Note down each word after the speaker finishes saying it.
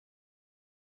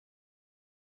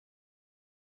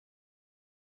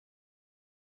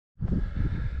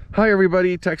Hi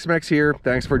everybody, Tex-Mex here.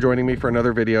 Thanks for joining me for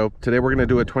another video. Today we're going to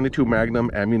do a 22 Magnum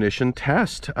ammunition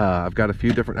test. I've got a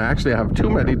few different, actually I have too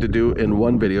many to do in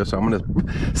one video, so I'm going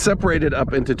to separate it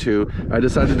up into two. I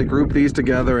decided to group these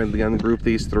together and then group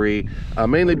these three,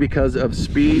 mainly because of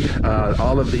speed.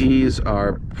 All of these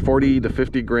are 40 to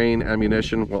 50 grain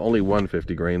ammunition, well only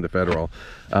 150 grain, the Federal,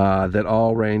 that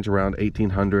all range around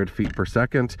 1800 feet per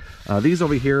second. These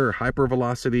over here are hyper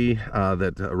velocity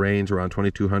that range around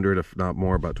 2200, if not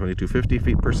more, about 2250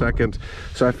 feet per second.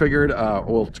 So I figured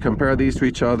we'll compare these to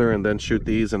each other and then shoot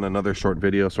these in another short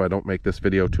video so I don't make this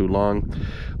video too long.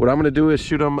 What I'm going to do is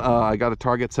shoot them. I got a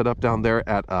target set up down there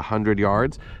at 100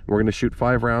 yards. We're going to shoot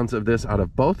 5 rounds of this out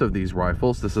of both of these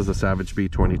rifles. This is a Savage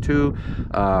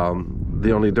B22.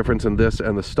 The only difference in this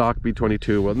and the stock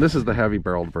B22, well, and this is the heavy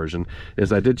barreled version,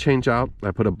 is I did change out.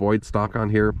 I put a Boyd stock on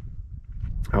here.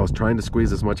 I was trying to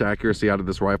squeeze as much accuracy out of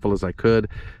this rifle as I could,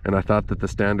 and I thought that the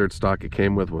standard stock it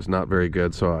came with was not very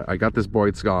good, so I got this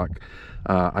Boyd stock.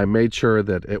 I made sure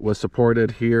that it was supported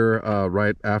here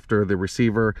right after the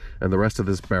receiver, and the rest of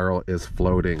this barrel is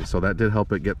floating, so that did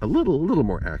help it get a little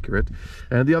more accurate.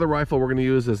 And the other rifle we're going to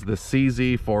use is the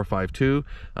CZ452.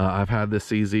 I've had this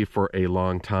CZ for a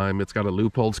long time. It's got a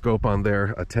loophole scope on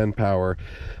there, a 10 power.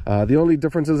 The only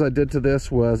differences I did to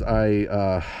this was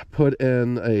I put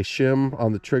in a shim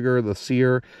on the trigger, the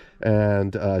sear,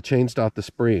 and changed out the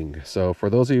spring. So for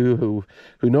those of you who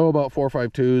know about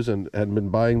 452s and had been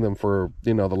buying them for,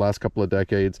 you know, the last couple of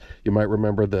decades, you might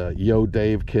remember the Yo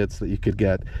Dave kits that you could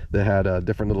get that had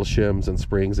different little shims and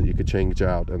springs that you could change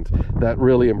out, and that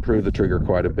really improved the trigger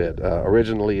quite a bit.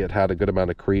 Originally it had a good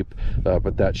amount of creep,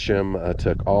 but that shim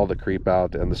took all the creep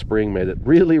out, and the spring made it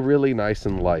really nice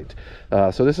and light.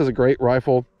 So this is a great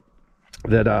rifle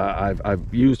that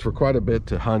I've used for quite a bit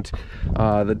to hunt.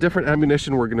 The different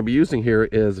ammunition we're going to be using here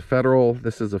is Federal.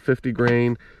 This is a 50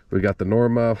 grain. We got the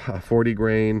Norma 40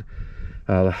 grain,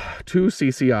 2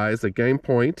 CCIs, a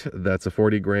Gamepoint that's a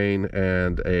 40 grain,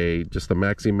 and just the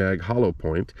Maxi-Mag hollow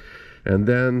point. And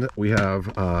then we have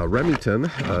Remington,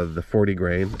 the 40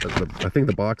 grain. I think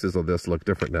the boxes of this look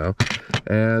different now.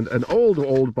 And an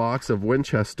old box of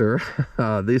Winchester.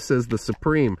 This is the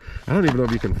Supreme. I don't even know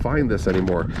if you can find this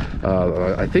anymore.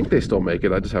 I think they still make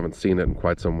it. I just haven't seen it in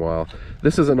quite some while.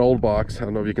 This is an old box. I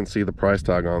don't know if you can see the price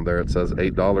tag on there. It says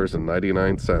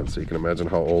 $8.99. So you can imagine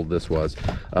how old this was.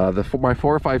 My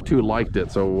 452 liked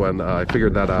it. So when I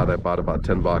figured that out, I bought about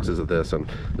 10 boxes of this. And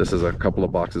this is a couple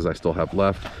of boxes I still have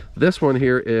left. This one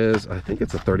here is, I think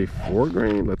it's a 34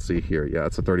 grain. Let's see here. Yeah,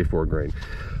 it's a 34 grain.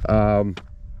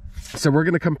 So we're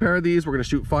going to compare these. We're going to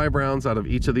shoot 5 rounds out of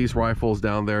each of these rifles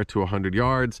down there to 100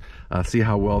 yards, see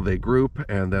how well they group,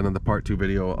 and then in the part 2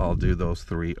 video I'll do those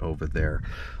 3 over there.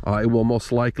 It will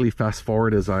most likely fast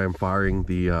forward as I am firing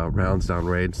the rounds down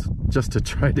range, just to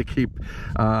try to keep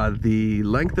the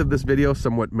length of this video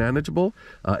somewhat manageable.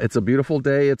 It's a beautiful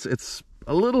day. It's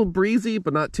a little breezy,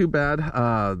 but not too bad.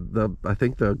 I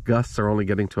think the gusts are only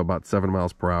getting to about 7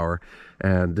 miles per hour,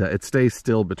 and it stays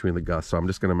still between the gusts. So I'm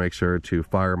just going to make sure to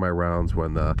fire my rounds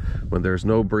when there's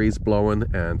no breeze blowing,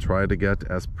 and try to get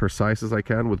as precise as I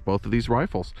can with both of these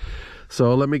rifles.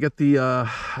 So let me get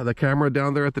the camera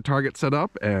down there at the target set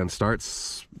up and start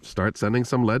sending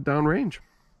some lead down range.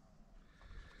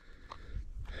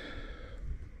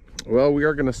 Well, we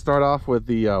are going to start off with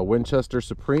the Winchester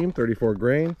Supreme 34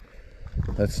 grain.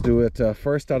 Let's do it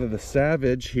first out of the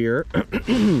Savage here.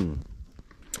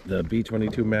 The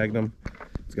B22 Magnum.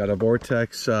 It's got a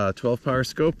Vortex 12 power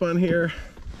scope on here.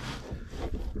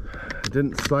 I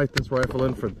didn't sight this rifle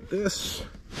in for this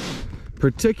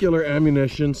particular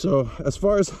ammunition, so as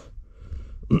far as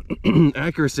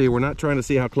accuracy, we're not trying to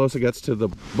see how close it gets to the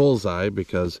bullseye,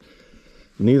 because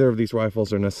neither of these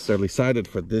rifles are necessarily sighted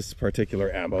for this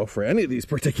particular ammo, for any of these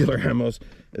particular ammos.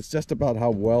 It's just about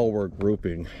how well we're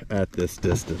grouping at this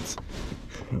distance.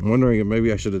 I'm wondering if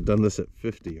maybe I should have done this at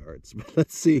 50 yards. But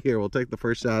let's see here. We'll take the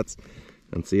first shots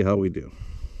and see how we do.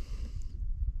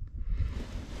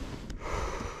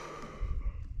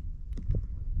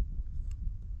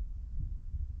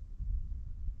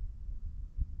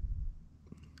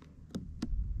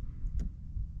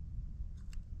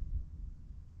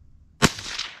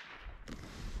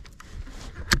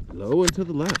 Low and to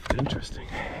the left. Interesting.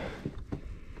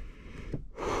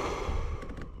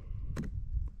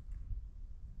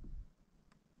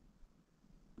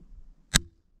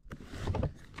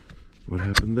 What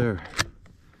happened there?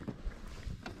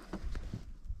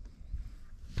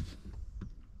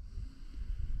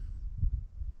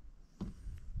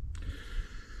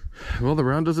 Well, the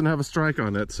round doesn't have a strike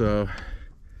on it, so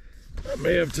I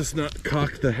may have just not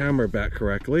cocked the hammer back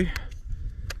correctly.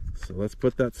 So let's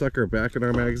put that sucker back in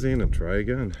our magazine and try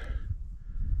again.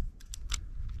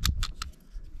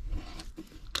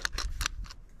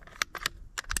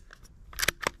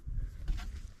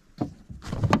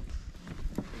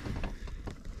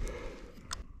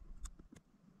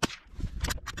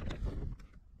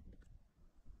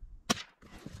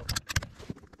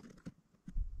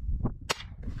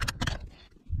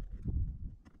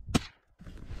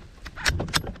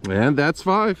 And that's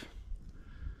 5.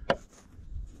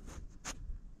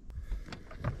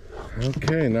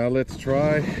 Okay, now let's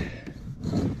try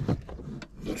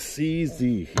the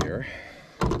CZ here.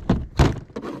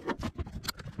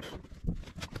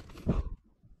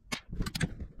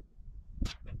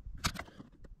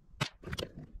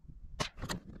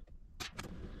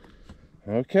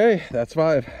 Okay, that's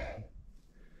 5.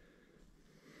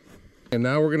 And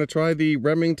now we're going to try the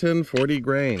Remington 40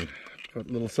 grain. Put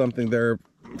a little something there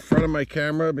in front of my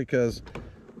camera because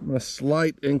I'm a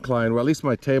slight incline. Well, at least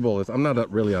my table is, I'm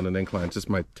not really on an incline, it's just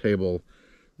my table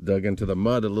dug into the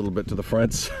mud a little bit to the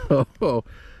front. So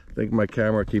I think my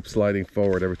camera keeps sliding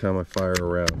forward every time I fire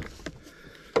around.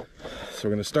 So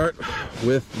we're going to start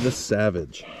with the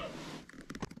Savage.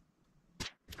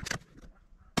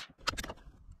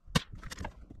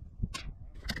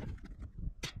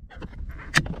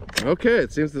 Okay,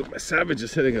 it seems that my Savage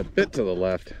is hitting a bit to the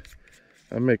left.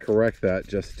 I may correct that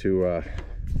just to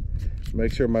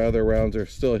make sure my other rounds are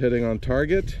still hitting on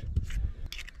target.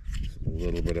 Just a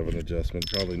little bit of an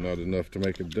adjustment, probably not enough to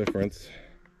make a difference.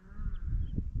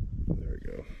 There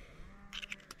we go.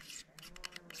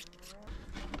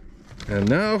 And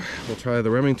now we'll try the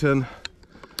Remington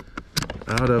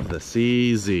out of the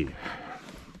CZ.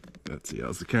 Let's see,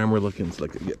 how's the camera looking? It's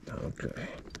looking good. Okay.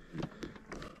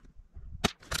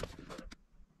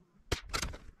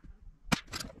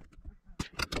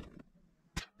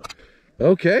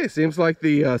 Okay, seems like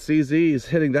the CZ is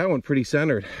hitting that one pretty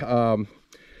centered.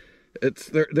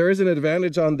 There is an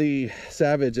advantage on the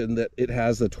Savage in that it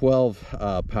has the 12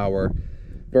 power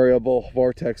variable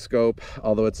vortex scope,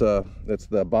 although it's the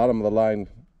bottom of the line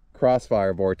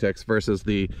crossfire vortex versus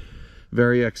the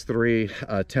Vari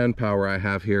X3 10 power I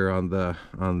have here on the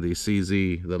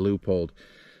CZ, the Leupold.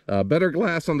 Better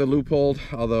glass on the Leupold,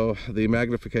 although the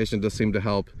magnification does seem to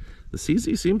help. The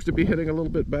CZ seems to be hitting a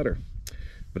little bit better.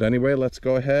 But anyway, let's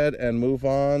go ahead and move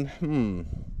on.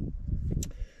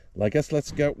 I guess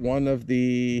let's get one of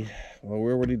the, well,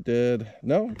 we already did.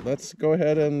 No, let's go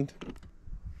ahead and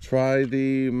try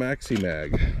the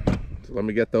Maxi-Mag. So let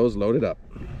me get those loaded up.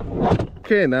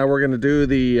 Okay, now we're going to do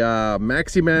the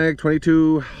Maxi-Mag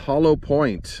 22 hollow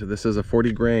point. This is a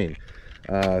 40 grain.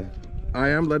 I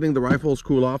am letting the rifles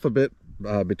cool off a bit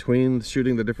between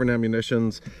shooting the different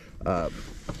ammunitions.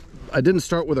 I didn't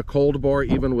start with a cold bore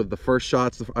even with the first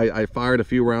shots. I fired a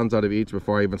few rounds out of each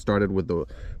before I even started with the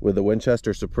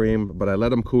Winchester Supreme, but I let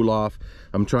them cool off.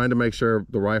 I'm trying to make sure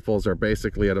the rifles are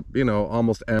basically at a, you know,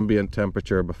 almost ambient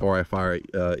temperature before I fire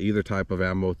either type of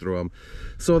ammo through them,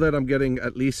 so that I'm getting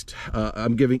at least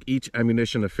I'm giving each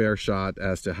ammunition a fair shot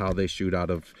as to how they shoot out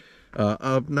of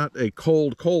not a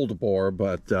cold bore,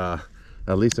 but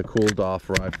at least a cooled off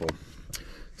rifle.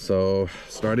 So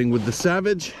starting with the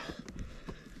Savage.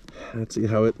 Let's see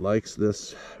how it likes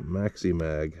this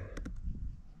Maxi-Mag.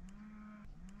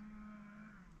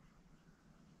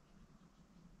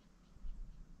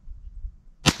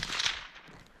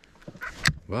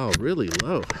 Wow, really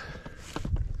low.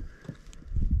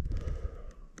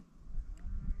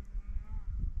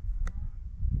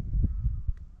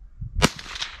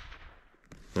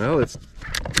 Well, it's a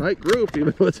tight group,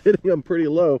 even though it's hitting them pretty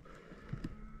low.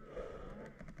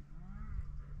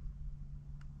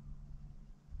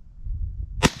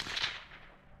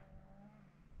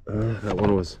 That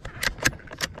one was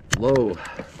low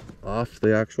off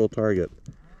the actual target.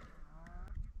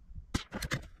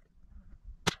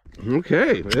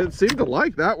 Okay, it seemed to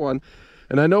like that one,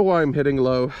 and I know why I'm hitting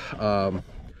low.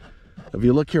 If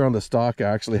you look here on the stock, I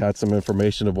actually had some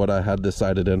information of what I had this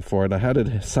sighted in for, and I had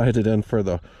it sighted in for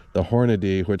the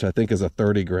Hornady, which I think is a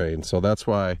 30 grain. So that's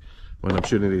why when I'm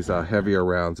shooting these heavier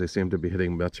rounds, they seem to be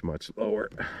hitting much lower.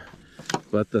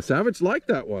 But the Savage liked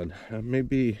that one.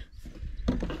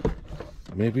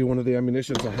 Maybe one of the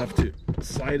ammunitions I'll have to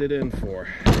sight it in for.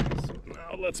 So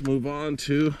now let's move on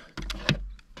to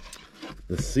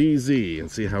the CZ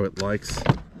and see how it likes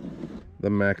the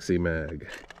Maxi-Mag.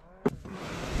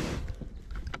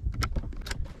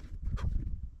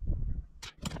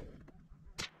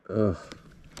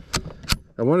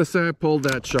 I want to say I pulled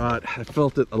that shot. I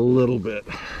felt it a little bit.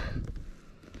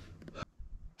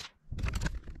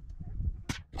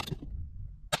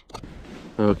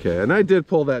 Okay, and I did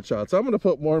pull that shot, so I'm going to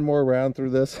put more and more round through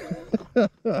this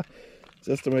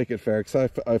just to make it fair,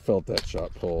 because I felt that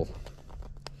shot pull.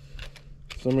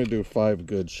 So I'm going to do 5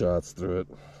 good shots through it.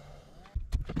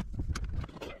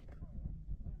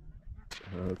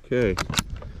 Okay,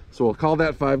 so we'll call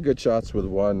that 5 good shots with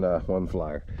one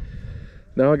flyer.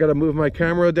 Now I got to move my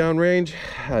camera downrange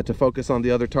to focus on the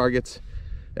other targets,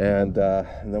 and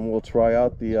then we'll try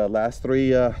out the last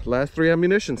three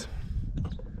ammunitions.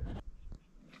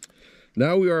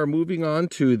 Now we are moving on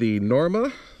to the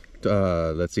Norma.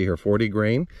 Let's see here, 40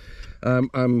 grain.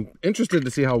 I'm interested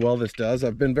to see how well this does.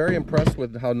 I've been very impressed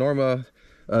with how Norma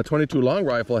 22 long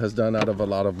rifle has done out of a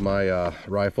lot of my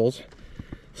rifles.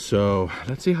 So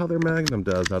let's see how their Magnum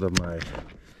does out of my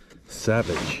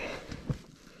Savage.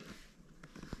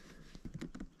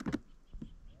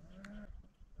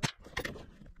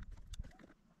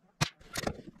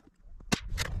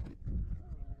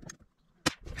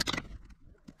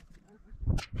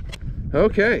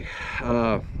 Okay,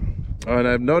 and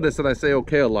I've noticed that I say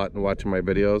okay a lot in watching my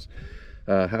videos.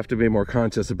 Have to be more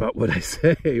conscious about what I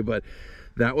say, but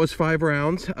that was 5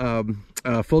 rounds.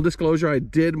 Full disclosure, I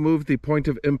did move the point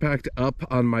of impact up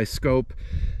on my scope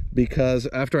because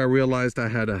after I realized I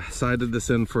had sighted this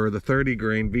in for the 30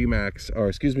 grain VMAX, or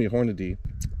excuse me, Hornady,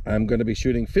 I'm going to be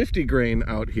shooting 50 grain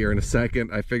out here in a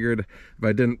second. I figured if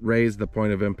I didn't raise the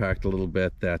point of impact a little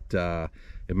bit that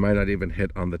it might not even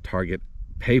hit on the target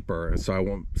paper, so I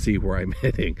won't see where I'm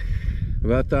hitting.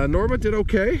 But Norma did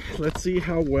okay. Let's see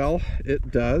how well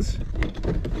it does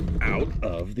out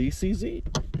of the CZ.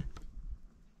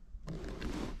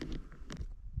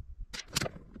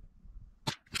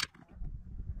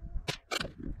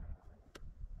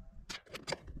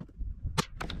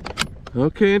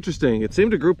 Okay, interesting. It seemed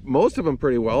to group most of them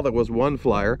pretty well. There was one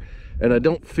flyer, and I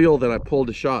don't feel that I pulled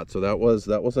a shot, so that was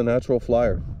a natural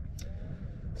flyer.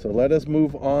 So let us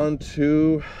move on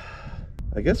to,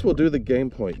 I guess we'll do the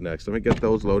Gamepoint next. Let me get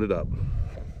those loaded up.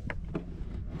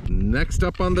 Next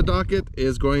up on the docket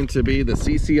is going to be the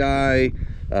CCI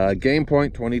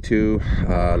Gamepoint 22.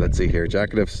 Let's see here,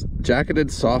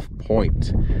 jacketed soft point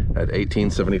at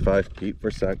 1875 feet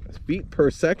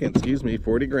per second, excuse me,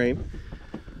 40 grain.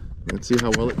 Let's see how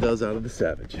well it does out of the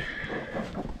Savage.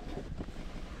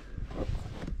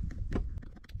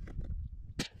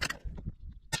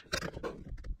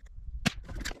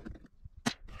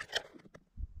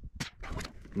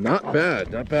 Not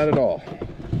bad, not bad at all.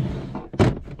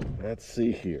 Let's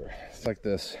see here. It's like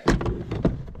this.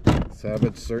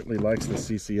 Savage certainly likes the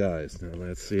CCIs. Now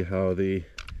let's see how the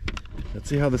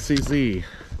CZ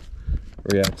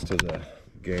reacts to the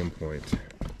Gamepoint.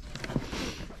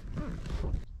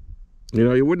 You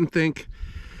know, you wouldn't think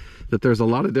that there's a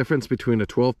lot of difference between a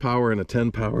 12 power and a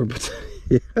 10 power, but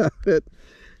yeah, at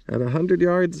 100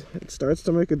 yards, it starts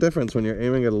to make a difference when you're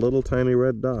aiming at a little tiny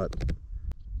red dot.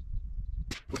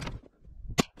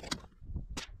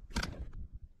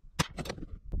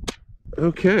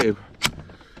 Okay,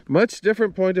 much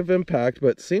different point of impact,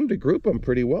 but seemed to group them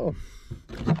pretty well.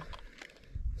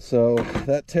 So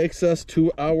that takes us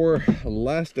to our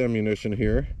last ammunition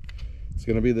here. It's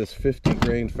going to be this 50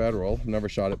 grain Federal. I've never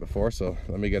shot it before, so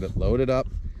let me get it loaded up,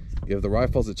 give the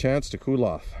rifles a chance to cool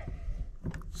off.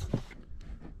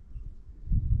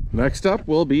 Next up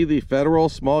will be the Federal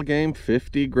small game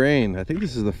 50 grain. I think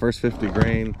this is the first 50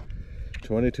 grain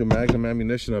 22 Magnum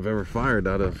ammunition I've ever fired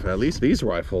out of at least these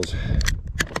rifles.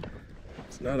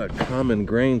 It's not a common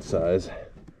grain size.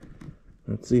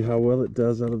 Let's see how well it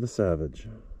does out of the Savage.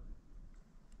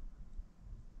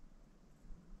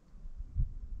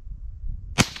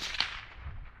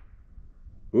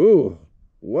 Ooh,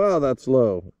 wow, that's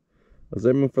low. I was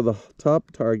aiming for the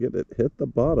top target, it hit the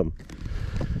bottom.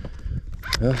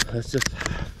 Well, let's just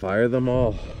fire them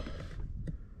all.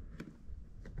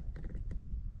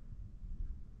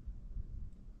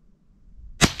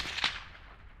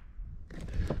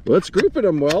 Well, it's grouping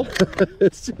them well.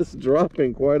 It's just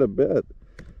dropping quite a bit.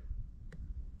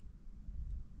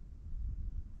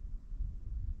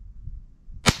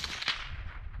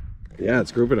 Yeah,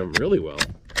 it's grouping them really well.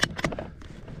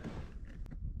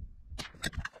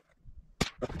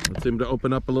 It seemed to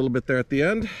open up a little bit there at the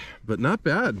end, but not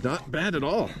bad at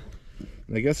all.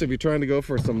 And I guess if you're trying to go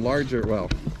for some larger, well,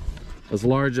 as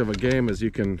large of a game as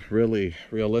you can really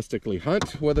realistically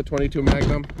hunt with a 22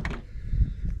 Magnum,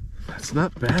 that's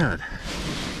not bad.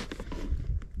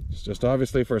 It's just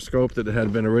obviously for a scope that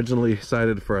had been originally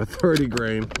sighted for a 30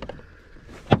 grain,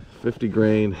 50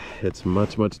 grain, it's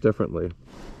much differently.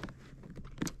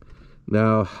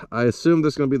 Now, I assume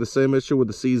there's going to be the same issue with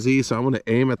the CZ, so I'm going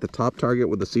to aim at the top target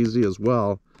with the CZ as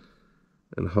well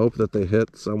and hope that they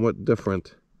hit somewhat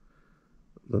different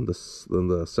than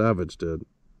the Savage did.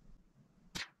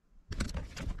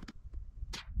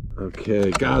 Okay,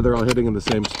 God, they're all hitting in the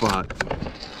same spot.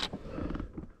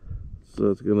 So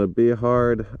it's gonna be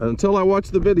hard, until I watch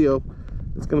the video,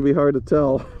 it's gonna be hard to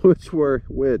tell which were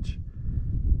which.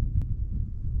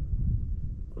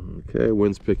 Okay,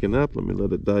 wind's picking up. Let me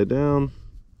let it die down.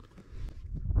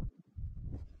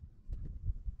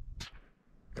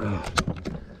 Oh.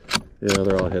 Yeah,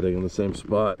 they're all hitting in the same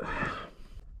spot.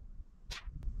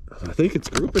 I think it's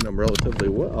grouping them relatively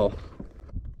well.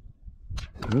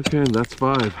 Okay, and that's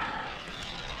 5.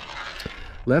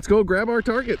 Let's go grab our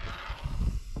target.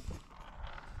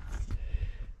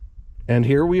 And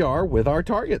here we are with our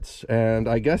targets. And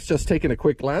I guess just taking a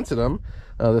quick glance at them,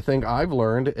 the thing I've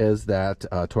learned is that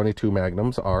 22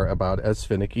 Magnums are about as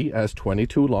finicky as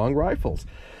 22 long rifles.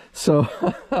 So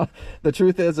the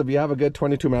truth is, if you have a good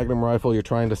 22 Magnum rifle you're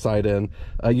trying to sight in,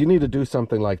 you need to do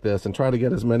something like this and try to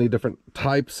get as many different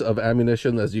types of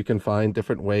ammunition as you can find,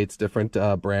 different weights, different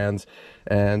brands,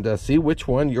 and see which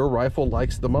one your rifle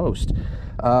likes the most.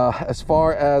 As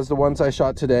far as the ones I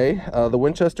shot today, the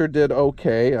Winchester did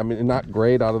okay. I mean, not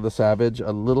great out of the Savage,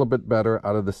 a little bit better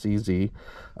out of the CZ.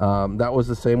 That was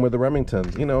the same with the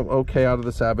Remington, you know, okay out of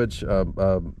the Savage,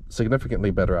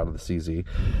 significantly better out of the CZ.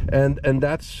 And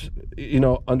that's, you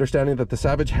know, understanding that the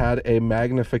Savage had a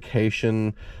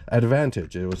magnification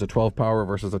advantage. It was a 12 power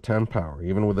versus a 10 power.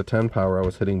 Even with the 10 power, I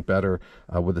was hitting better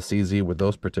with the CZ with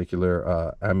those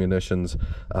particular ammunitions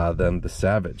than the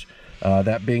Savage.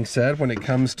 That being said, when it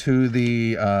comes to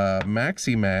the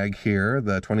Maxi-Mag here,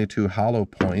 the 22 hollow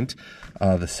point,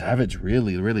 the Savage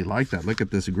really liked that. Look at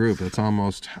this group. It's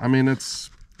almost, I mean, it's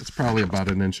probably about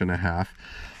 1.5 inches.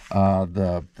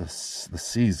 The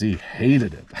CZ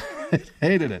hated it. It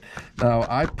hated it. Now,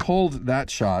 I pulled that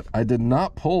shot. I did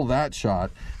not pull that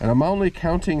shot, and I'm only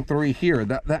counting 3 here.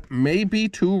 That may be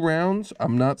 2 rounds.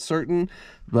 I'm not certain.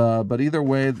 But either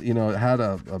way, you know, it had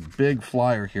a big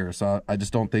flyer here, so I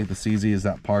just don't think the CZ is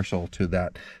that partial to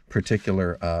that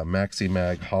particular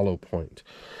Maxi-Mag hollow point.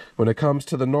 When it comes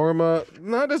to the Norma,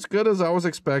 not as good as I was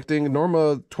expecting.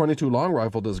 Norma 22 long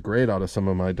rifle does great out of some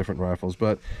of my different rifles,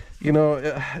 but, you know,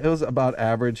 it was about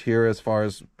average here as far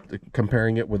as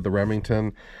comparing it with the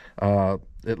Remington.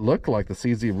 It looked like the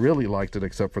CZ really liked it,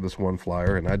 except for this one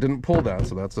flyer, and I didn't pull that,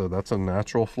 so that's a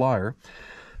natural flyer.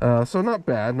 So not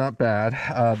bad, not bad.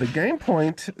 The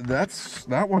Gamepoint,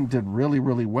 that one did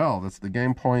really well. That's the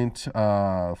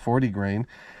Gamepoint 40 grain.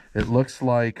 It looks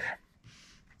like,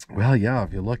 well, yeah,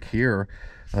 if you look here,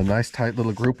 a nice tight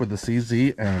little group with the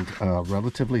CZ and a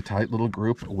relatively tight little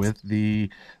group with the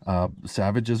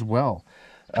Savage as well.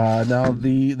 Now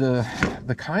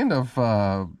the kind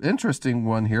of interesting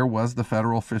one here was the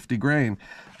Federal 50 grain.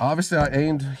 Obviously I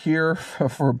aimed here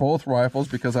for both rifles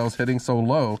because I was hitting so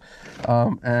low,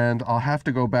 and I'll have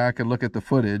to go back and look at the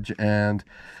footage, and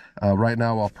right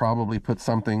now I'll probably put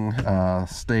something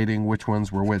stating which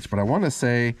ones were which, but I want to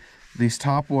say these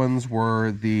top ones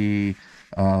were the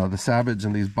Savage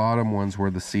and these bottom ones were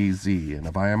the CZ, and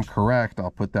if I am correct,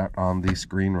 I'll put that on the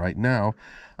screen right now.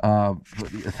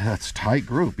 That's a tight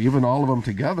group. Even all of them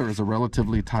together is a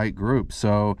relatively tight group.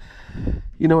 So,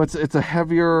 you know, it's a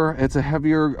heavier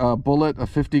bullet, a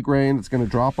 50 grain. It's going to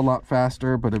drop a lot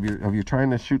faster. But if you're trying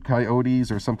to shoot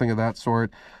coyotes or something of that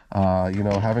sort, you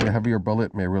know, having a heavier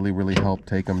bullet may really help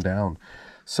take them down.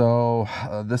 So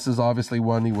this is obviously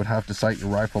one you would have to sight your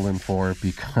rifle in for,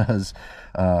 because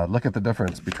look at the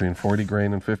difference between 40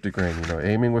 grain and 50 grain. You know,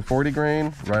 aiming with 40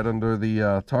 grain right under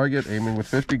the target, aiming with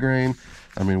 50 grain,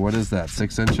 I mean, what is that,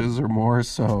 6 inches or more?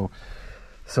 So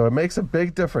it makes a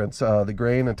big difference, the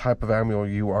grain and type of ammo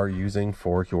you are using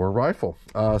for your rifle.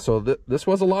 So this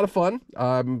was a lot of fun.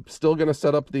 I'm still going to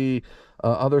set up the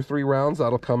other 3 rounds.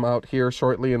 That'll come out here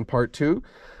shortly in part 2.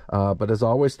 But as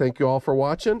always, thank you all for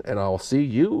watching, and I'll see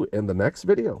you in the next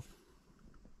video.